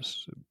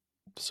ideas,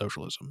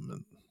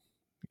 socialism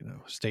and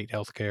state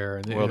health care.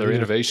 And well, their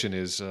innovation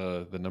is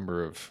the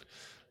number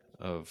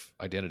of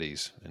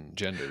identities and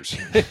genders.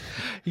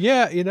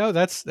 Yeah,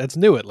 that's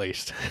new at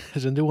least.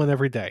 There's a new one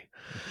every day.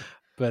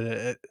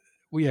 But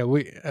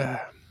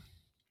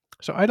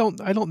so I don't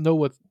know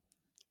what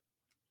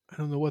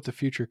the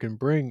future can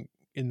bring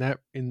in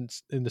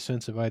the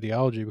sense of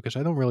ideology, because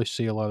I don't really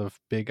see a lot of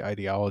big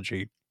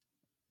ideology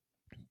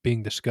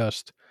being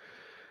discussed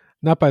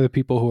not by the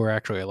people who are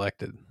actually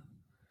elected.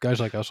 Guys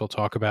like us will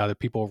talk about it.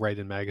 People write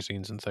in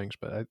magazines and things,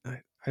 but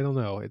I don't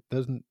know. It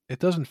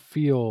doesn't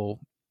feel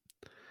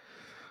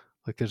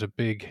like there's a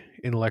big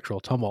intellectual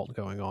tumult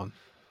going on.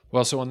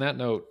 Well, so on that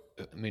note,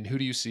 I mean, who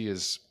do you see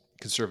as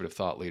conservative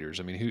thought leaders?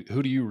 I mean,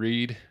 who do you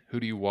read? Who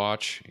do you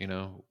watch? You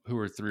know, who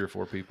are 3 or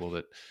 4 people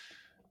that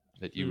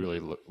you really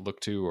look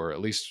to, or at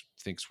least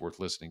think's worth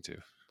listening to?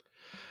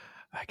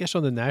 I guess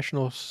on the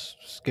national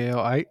scale,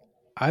 I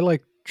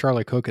like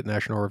Charlie Cook at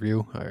National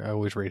Review. I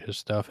always read his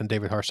stuff, and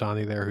David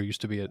Harsanyi there, who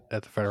used to be at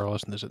the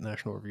Federalist and is at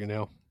National Review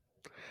now.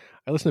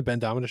 I listen to Ben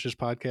Domenech's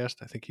podcast.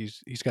 I think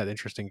he's got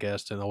interesting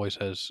guests and always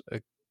has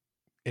a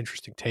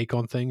interesting take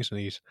on things, and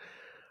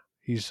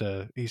he's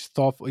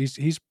thoughtful.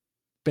 He's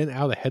been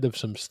out ahead of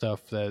some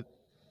stuff that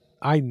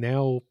I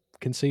now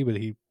can see, but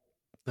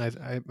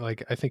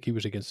I think he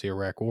was against the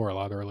Iraq War a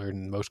lot earlier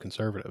than most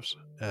conservatives,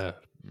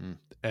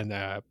 and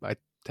I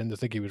tend to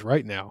think he was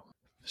right now.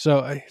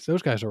 So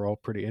those guys are all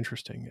pretty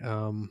interesting.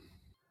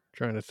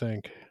 Trying to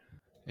think.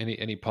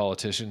 Any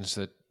politicians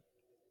that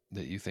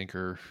you think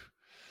are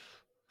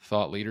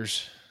thought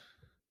leaders?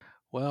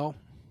 Well,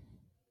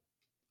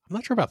 I'm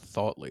not sure about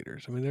thought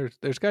leaders. I mean,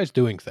 there's guys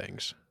doing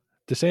things.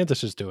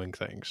 DeSantis is doing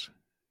things.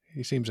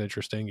 He seems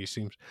interesting. He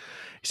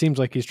seems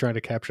like he's trying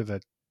to capture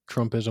that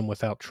Trumpism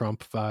without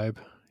Trump vibe.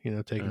 You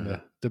know, taking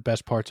the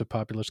best parts of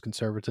populist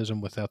conservatism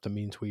without the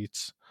mean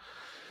tweets.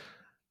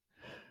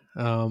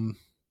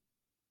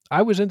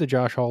 I was into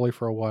Josh Hawley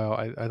for a while.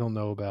 I don't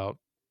know about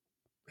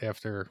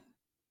after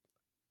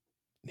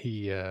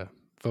he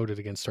voted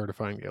against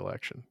certifying the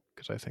election,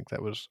 because I think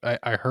that was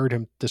I heard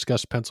him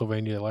discuss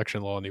Pennsylvania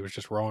election law and he was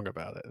just wrong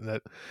about it, and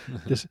that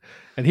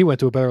and he went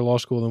to a better law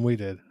school than we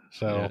did,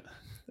 so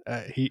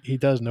he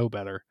does know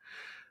better.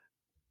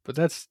 But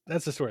that's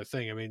the sort of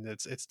thing. I mean,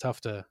 it's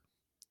tough to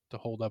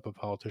hold up a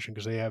politician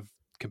because they have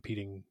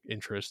competing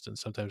interests, and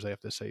sometimes they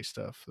have to say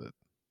stuff that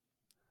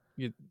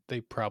they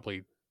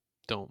probably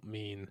don't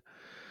mean.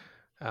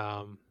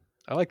 I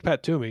like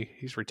Pat Toomey.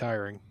 He's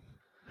retiring.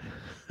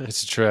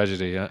 It's a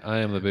tragedy. I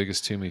am the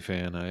biggest Toomey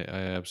fan. I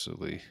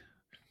absolutely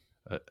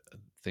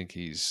think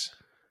he's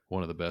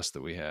one of the best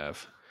that we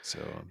have. So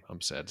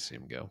I'm sad to see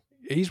him go.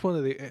 He's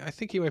I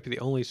think he might be the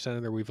only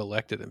senator we've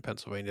elected in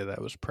Pennsylvania that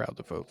I was proud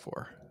to vote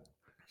for.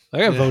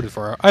 Like, I voted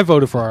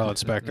for Arlen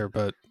Specter,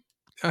 but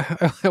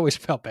I always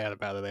felt bad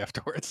about it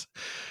afterwards.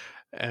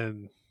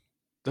 And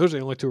those are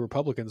the only 2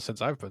 Republicans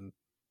since I've been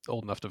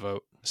old enough to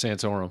vote.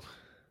 Santorum.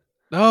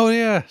 Oh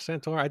yeah,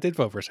 Santorum. I did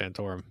vote for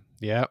Santorum.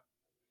 Yeah.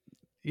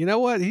 You know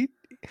what?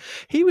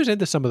 He was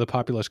into some of the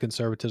populist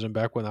conservatism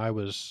back when I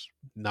was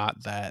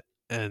not that,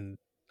 and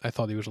I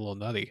thought he was a little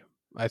nutty.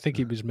 I think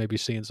he was maybe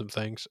seeing some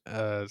things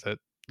that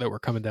were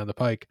coming down the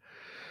pike.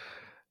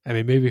 I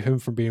mean, maybe him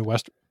from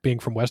being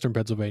from Western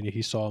Pennsylvania,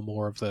 he saw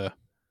more of the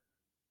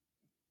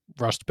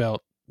Rust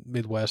Belt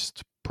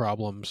Midwest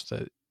problems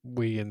that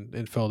we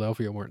in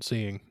Philadelphia weren't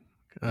seeing.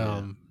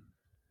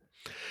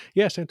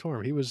 Yeah,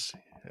 Santorum. He was.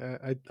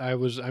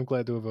 I'm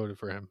glad to have voted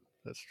for him.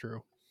 That's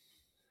true.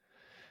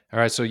 All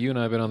right, so you and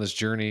I have been on this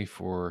journey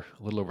for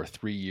a little over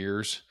 3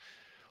 years.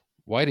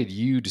 Why did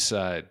you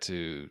decide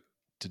to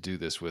do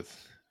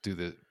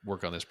the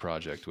work on this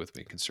project with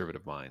me,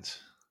 Conservative Minds?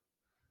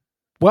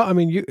 Well, I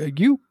mean, you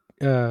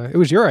it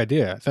was your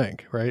idea, I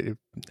think, right?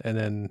 And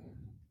then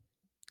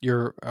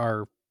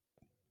our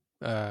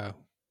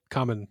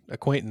common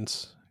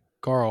acquaintance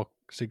Carl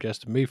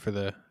suggested me for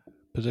the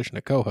position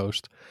of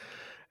co-host,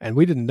 and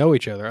we didn't know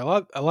each other. A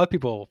lot of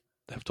people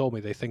have told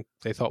me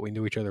they thought we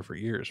knew each other for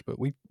years, but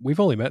we've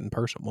only met in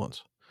person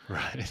once.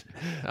 Right.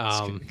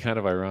 It's kind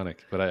of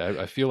ironic, but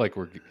I feel like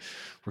we're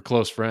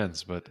close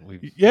friends, but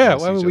we've seen each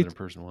other in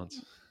person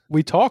once.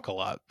 We talk a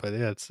lot, but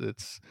yeah,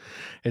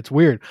 it's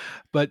weird.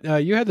 But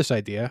you had this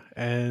idea,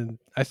 and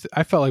I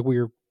felt like we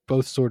were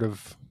both sort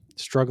of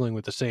struggling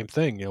with the same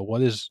thing. You know,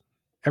 what is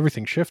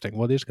everything shifting?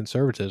 What is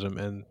conservatism?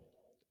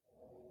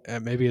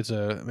 And maybe it's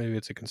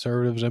a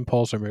conservative's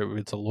impulse, or maybe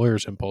it's a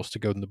lawyer's impulse to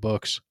go in the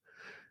books.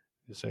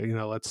 Say, you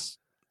know, let's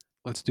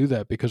do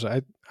that, because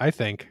I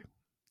think,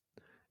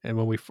 and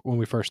when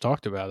we first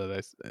talked about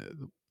it,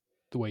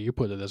 the way you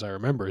put it, as I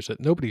remember, is that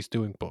nobody's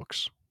doing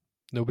books.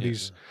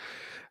 Nobody's.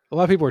 A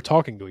lot of people are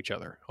talking to each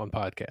other on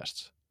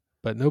podcasts,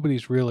 but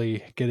nobody's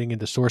really getting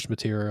into source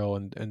material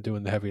and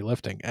doing the heavy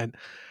lifting. And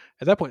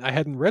at that point, I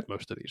hadn't read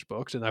most of these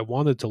books, and I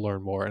wanted to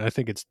learn more. And I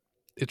think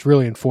it's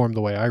really informed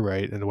the way I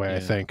write and the way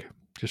I think,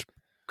 just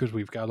because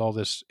we've got all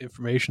this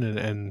information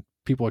and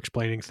people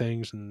explaining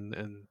things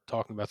and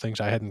talking about things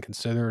I hadn't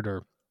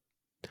considered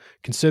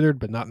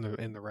but not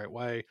in the right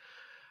way.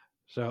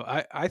 So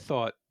I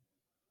thought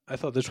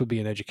this would be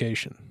an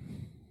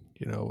education.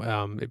 You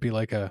know, it'd be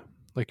like a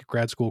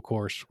grad school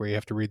course where you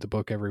have to read the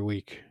book every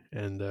week.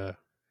 And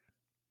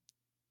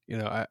you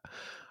know,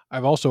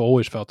 I've also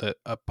always felt that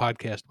a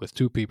podcast with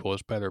 2 people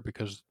is better,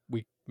 because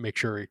we make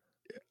sure.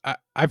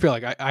 I feel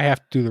like I have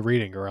to do the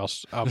reading, or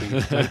else I'll be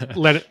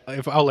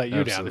I'll let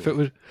you down.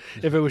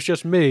 If it was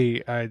just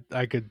me, I'd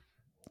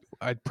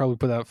probably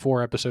put out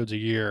 4 episodes a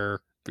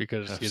year,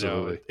 because you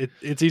know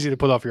it's easy to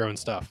put off your own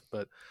stuff.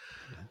 But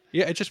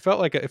Yeah, it just felt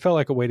like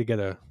a way to get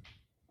a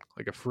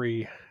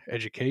free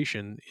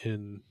education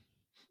in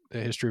the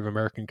history of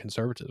American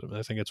conservatism.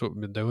 I think that's what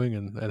we've been doing,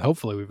 and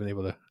hopefully we've been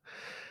able to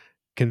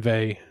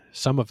convey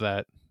some of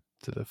that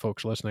to the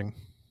folks listening.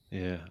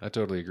 Yeah, I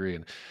totally agree,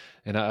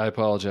 and I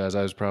apologize.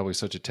 I was probably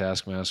such a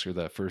taskmaster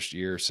that first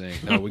year, saying,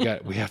 "No, we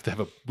have to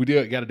have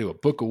got to do a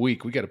book a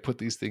week. We got to put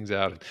these things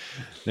out."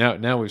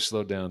 And now we've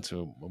slowed down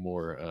to a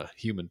more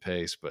human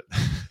pace, but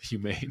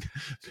humane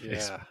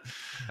pace.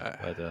 Yeah.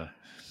 But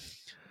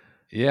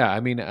yeah,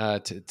 I mean,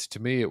 to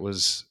me, it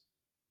was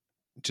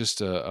just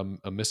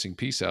a missing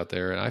piece out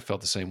there, and I felt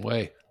the same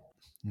way,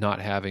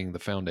 not having the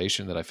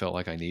foundation that I felt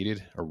like I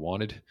needed or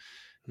wanted.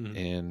 Mhm.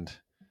 And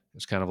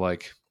it's kind of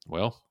like,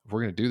 well, if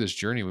we're going to do this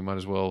journey, we might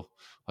as well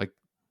like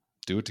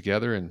do it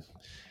together. And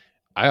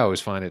I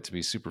always find it to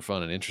be super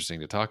fun and interesting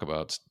to talk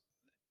about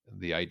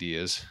the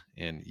ideas,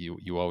 and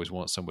you always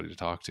want somebody to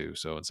talk to.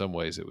 So in some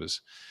ways, it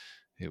was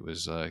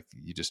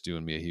you just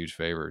doing me a huge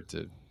favor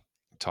to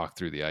talk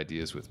through the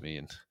ideas with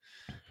me.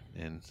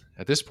 And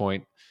at this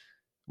point,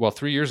 well,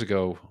 3 years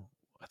ago,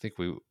 I think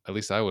at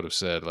least I would have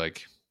said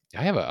like,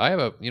 I have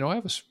a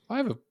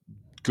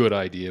good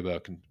idea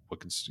about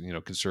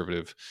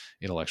conservative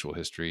intellectual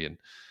history. And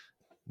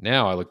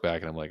now I look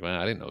back and I'm like, man,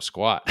 I didn't know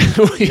squat.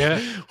 Yeah,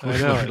 We I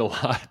know. learned a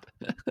lot.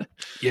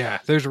 Yeah,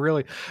 there's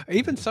really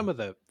even some of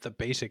the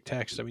basic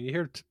texts. I mean, you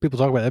hear people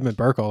talk about Edmund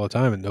Burke all the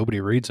time, and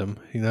nobody reads them.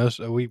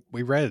 So we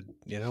read,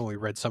 we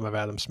read some of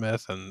Adam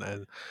Smith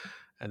and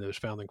those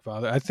founding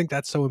fathers. I think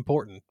that's so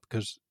important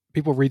because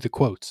people read the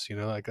quotes.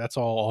 Like that's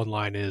all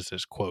online is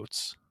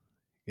quotes.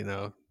 Two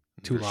For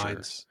sure.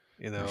 lines.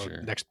 For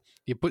sure. Next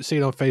you see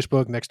it on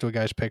Facebook next to a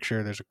guy's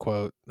picture. There's a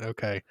quote.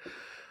 Okay,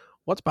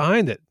 what's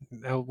behind it?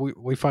 Now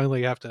we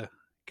finally have to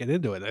get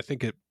into it. I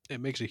think it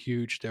makes a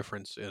huge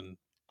difference in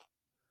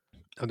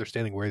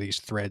understanding where these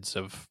threads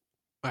of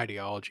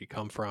ideology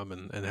come from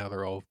and how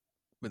they're all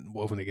been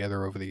woven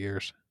together over the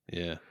years.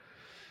 Yeah.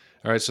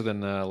 All right. So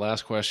then,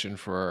 last question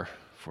for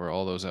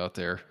all those out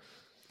there: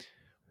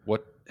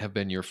 what have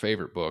been your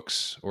favorite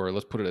books, or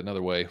let's put it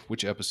another way,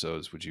 which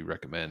episodes would you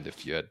recommend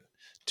if you had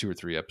 2 or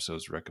 3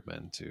 episodes to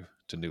recommend to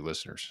new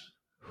listeners?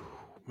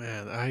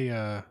 Man,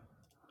 I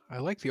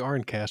like the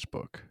Arn Cast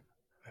book.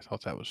 I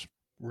thought that was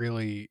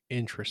really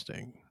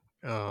interesting.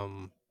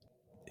 Um,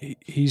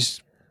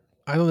 he's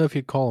I don't know if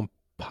you'd call him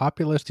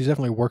populist. He's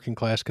definitely working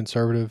class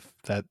conservative.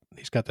 That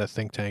he's got that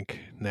think tank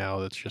now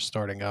that's just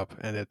starting up,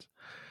 and it's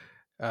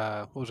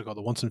what was it called?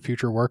 The Once and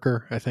Future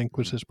Worker, I think,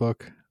 was his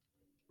book.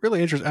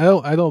 Really interesting.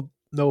 I don't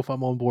know if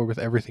I'm on board with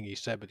everything he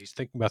said, but he's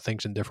thinking about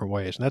things in different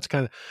ways, and that's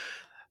kind of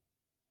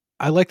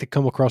I like to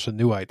come across a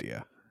new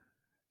idea,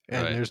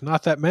 and Right. there's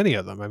not that many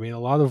of them. I mean, a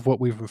lot of what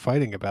we've been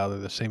fighting about are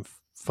the same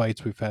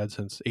fights we've had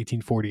since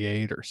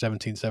 1848 or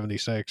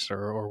 1776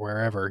 or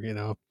wherever.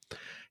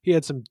 He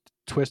had some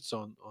twists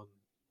on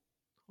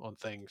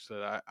things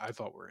that I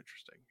thought were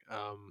interesting.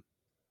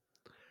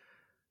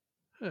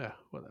 Yeah,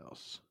 what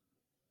else?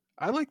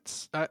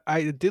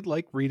 I did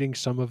like reading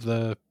some of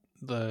the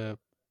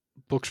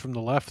books from the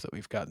left that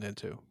we've gotten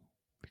into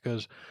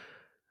because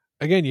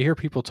again, you hear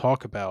people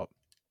talk about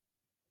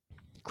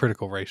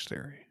critical race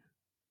theory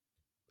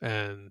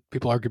and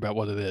people argue about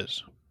what it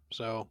is.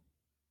 So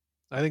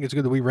I think it's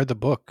good that we read the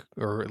book,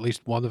 or at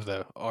least one of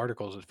the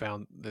articles that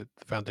found the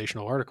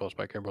foundational articles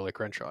by Kimberly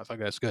Crenshaw. I think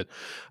that's good.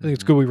 I think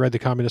it's good we read the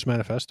Communist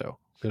Manifesto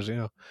because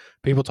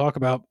people talk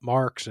about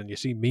Marx and you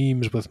see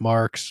memes with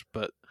Marx,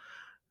 but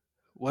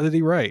what did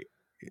he write?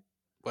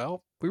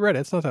 Well, we read it.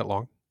 It's not that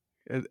long,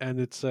 and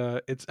it's.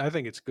 I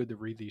think it's good to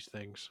read these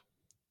things,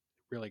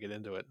 really get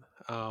into it.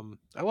 I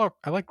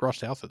like Ross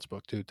Douthat's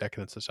book too,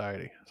 Decadent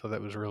Society. So that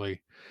was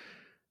really.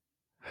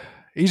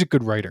 He's a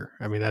good writer.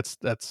 I mean,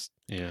 that's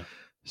Yeah.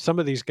 some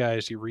of these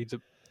guys. You read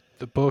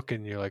the book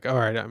and you're like, all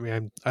right. I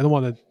mean, I don't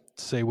want to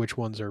say which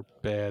ones are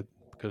bad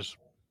because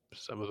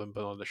some of them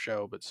been on the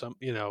show, but some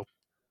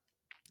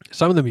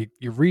of them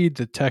you read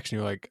the text and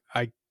you're like,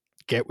 I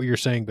get what you're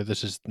saying, but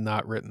this is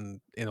not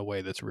written in a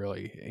way that's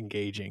really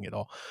engaging at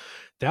all.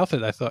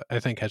 Douthat, I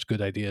think has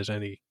good ideas.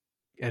 Any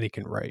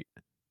can write,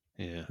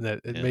 Yeah. and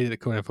that it Yeah. made it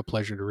kind of a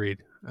pleasure to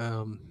read.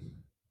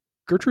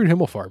 Gertrude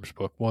Himmelfarb's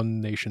book,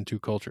 One Nation, Two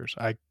Cultures.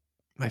 I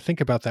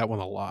think about that one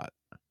a lot.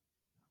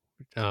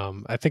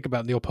 I think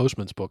about Neil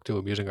Postman's book too,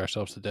 Amusing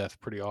Ourselves to Death,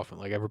 pretty often.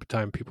 Like every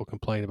time people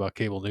complain about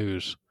cable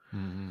news,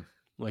 Mm-hmm.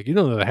 like you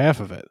don't know the half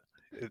of it.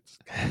 It's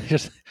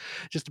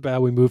just about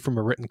how we move from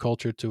a written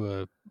culture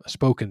to a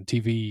spoken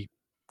TV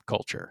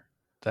culture.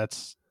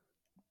 That's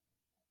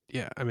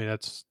yeah. I mean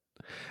that's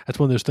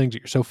one of those things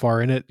that you're so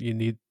far in it, you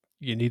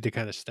need to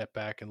kind of step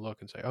back and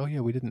look and say, oh yeah,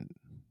 we didn't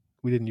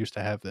used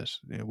to have this.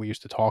 We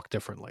used to talk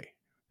differently.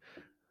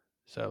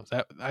 So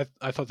that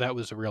I thought that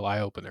was a real eye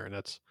opener, and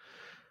that's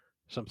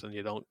something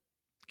you don't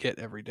get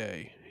every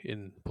day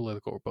in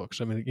political books.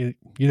 I mean,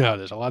 you know how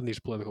it is. A lot of these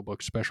political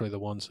books, especially the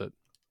ones that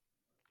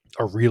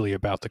are really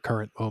about the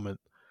current moment,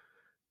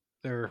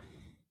 they're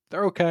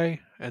okay,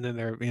 and then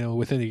they're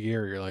within a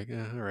year you're like,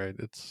 all right,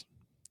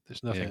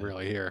 There's nothing Yeah.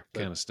 really here.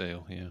 But, Kind of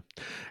stale, yeah.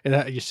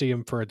 and you see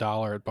them for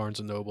 $1 at Barnes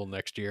and Noble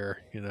next year.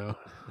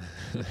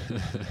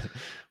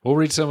 We'll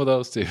read some of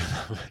those too.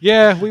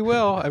 Yeah, we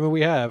will. I mean, we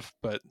have,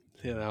 but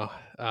yeah,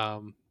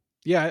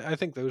 I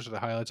think those are the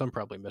highlights. I'm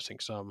probably missing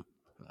some.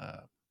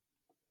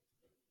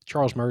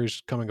 Charles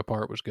Murray's Coming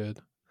Apart was good.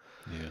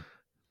 Yeah.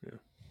 Yeah.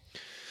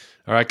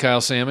 All right,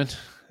 Kyle Salmon.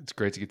 It's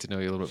great to get to know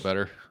you a little bit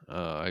better.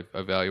 I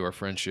value our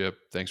friendship.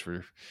 Thanks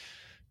for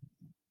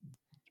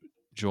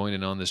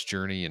joining on this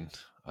journey, and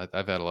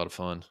I've had a lot of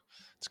fun.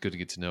 It's good to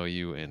get to know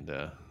you, and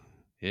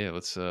yeah,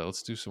 let's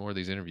do some more of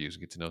these interviews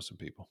and get to know some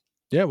people.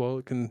 Yeah, well,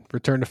 we can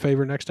return to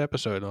favor next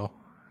episode,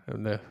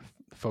 and the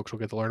folks will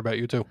get to learn about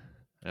you too.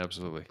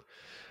 Absolutely.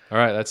 All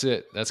right, that's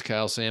it. That's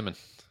Kyle Salmon.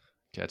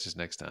 Catch us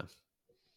next time.